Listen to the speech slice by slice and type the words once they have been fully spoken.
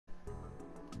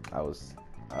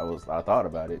I thought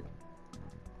about it.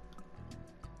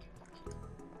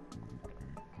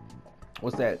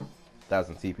 What's that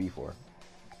 1000 TP for?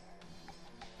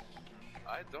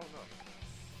 I don't know.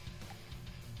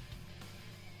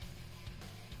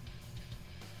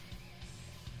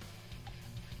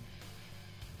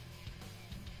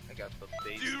 I got the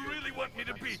base. Do you really want me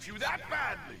to beat you that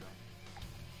badly?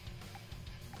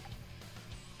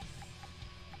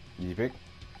 Did you pick?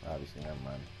 Obviously, never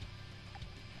mind.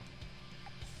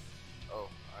 Oh,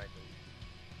 I knew.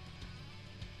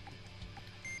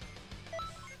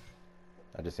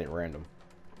 I just hit random.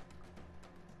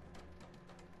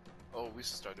 Oh, we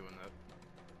should start doing that.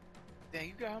 Dang,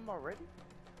 you got him already?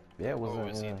 Yeah, it was. Oh,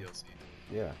 it's DLC.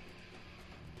 Yeah.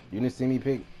 You didn't see me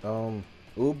pick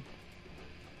Oob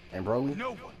and Broly?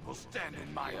 No one will stand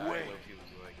in my Yeah, way. I love you,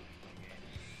 like,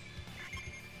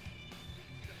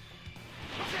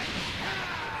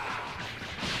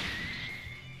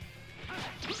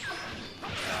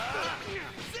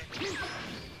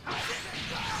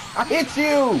 I hit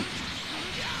you!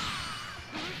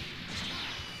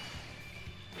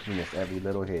 You missed every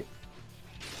little hit.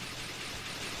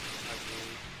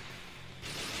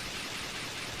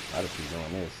 I just keep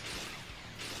doing this.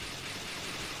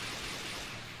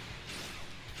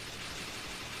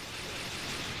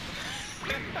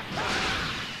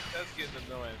 That's getting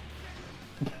annoying.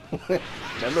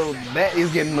 that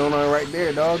is getting on right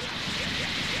there, dog.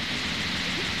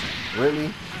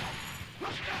 Really?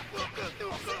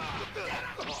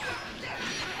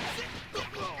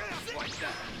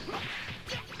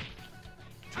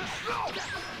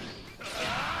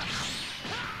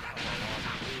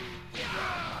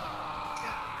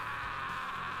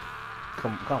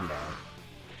 Calm down.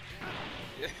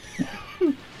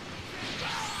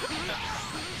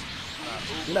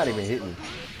 You're not even hitting.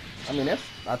 I mean,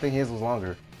 I think his was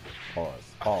longer.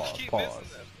 Pause.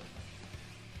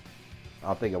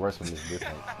 I'll think it worse from this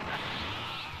distance.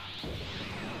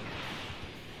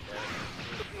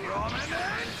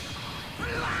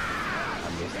 I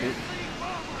missed it.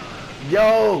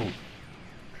 Yo!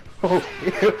 Oh,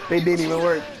 they didn't even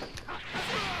work.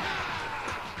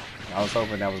 I was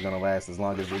hoping that was gonna last as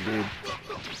long as it did.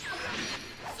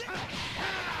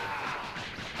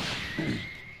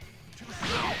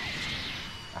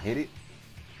 I hit it.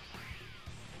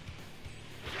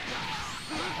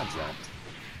 I jumped.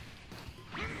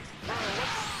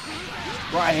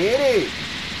 Bro, I hit it!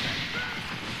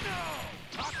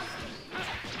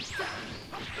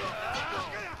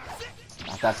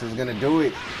 I thought she was gonna do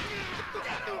it.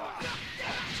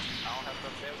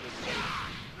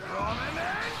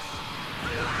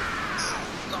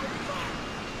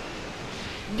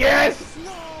 Yes!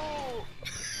 No!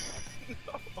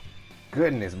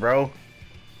 Goodness, bro.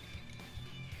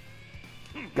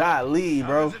 Golly,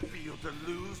 bro. How does it feel to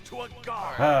lose to a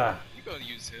god? You gonna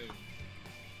use him?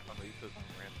 Oh no, you put him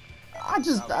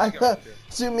random. I thought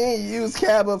to me use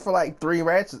Cabba for like 3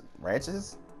 ratchets.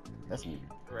 Ratchets? That's me.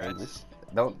 English.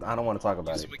 I don't want to talk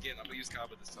about Use it. him again. I'm gonna use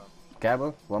Kaba this time.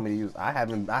 Cabba? Want me to use? I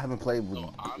haven't played with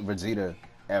Vegeta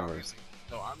ever.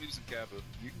 I'm using Kaba.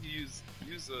 You can use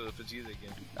Vegeta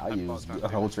again. I'll use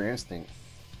Ultra Instinct.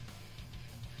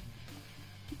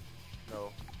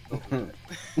 No. Don't do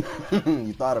that.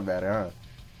 You thought about it, huh?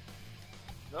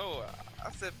 No,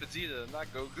 I said Vegeta, not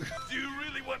Goku. Do you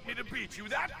really want me to beat you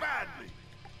that badly?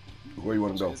 Where you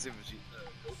want to go? I said Vegeta,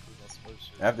 Goku's on some other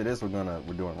shit. After this, we're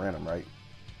doing random, right?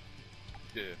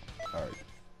 Yeah. All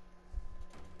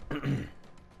right.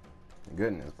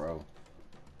 Goodness, bro.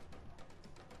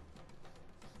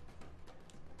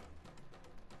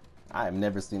 I have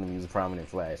never seen him use a prominent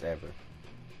flash ever.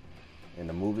 In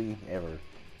the movie, ever.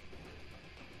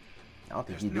 I don't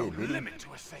think There's he no did he? limit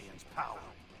to a Saiyan's power.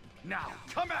 Now,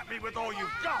 come at me with all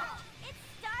you've got!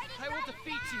 I will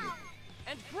defeat you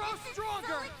and grow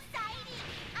stronger!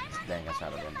 Dang, I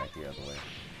tried to run back the other way.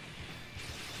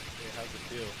 Hey, how's it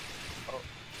feel? Oh.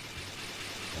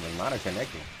 I mean, mine are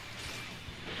connecting.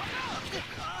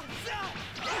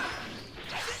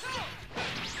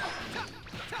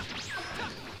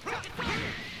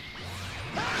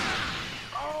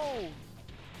 Oh!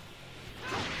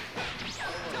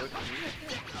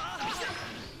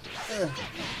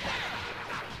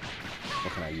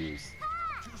 What can I use?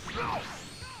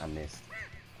 I missed.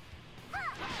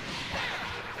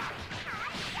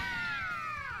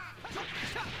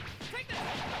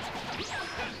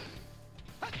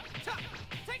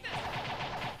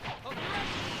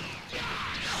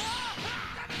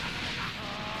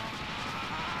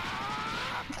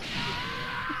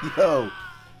 Yo!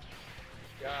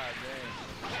 God dang.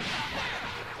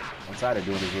 I'm tired of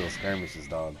doing these little skirmishes,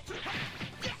 dog.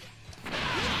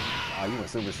 Oh, you went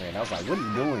Super Saiyan. I was like, what are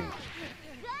you doing?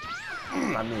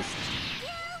 I missed.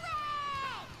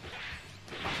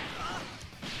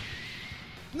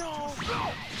 No!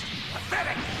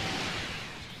 Pathetic!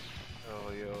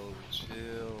 Oh, yo,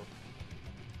 chill.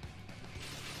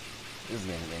 This is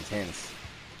getting intense.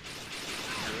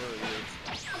 It really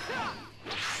is.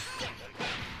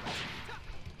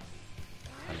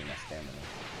 I need my stamina.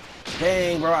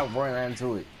 Dang, bro, I ran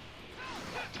into it.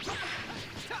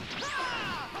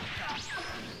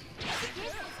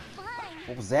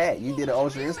 What was that? You did an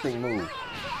Ultra Instinct move.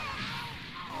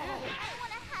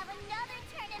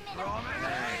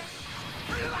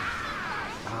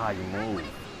 Ah, you moved.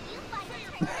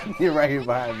 You're right here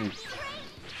behind me.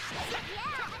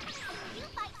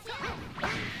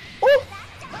 Woo!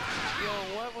 Yo,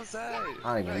 what was that?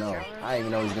 I don't even know. I didn't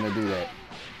even know he was gonna do that.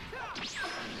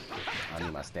 I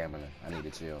need my stamina. I need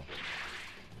to chill.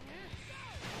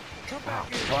 Come back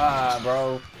here. Why,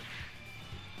 bro?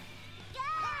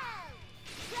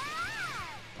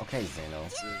 Okay, Zeno.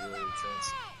 This is really intense.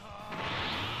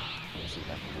 Yeah, she's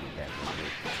not gonna do that real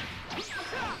quick.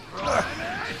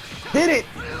 Hit it!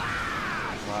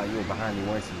 Wow, you were behind me,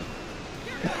 weren't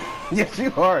you? Yes,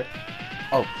 you are.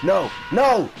 Oh, no,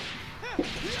 no!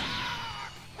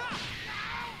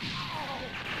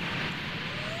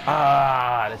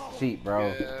 Ah, that's cheap,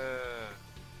 bro.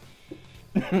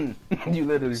 Yeah. You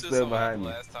literally stood behind me.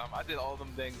 Last time I did all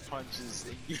them dang punches,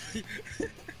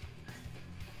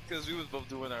 because we was both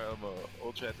doing our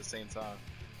ultra at the same time.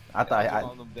 I thought I did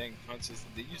all them dang punches.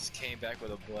 And you just came back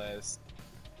with a blast.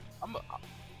 I'm gonna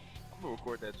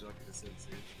record that junk in the sense.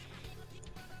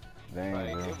 Dang,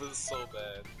 Like, bro. it was so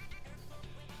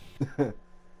bad.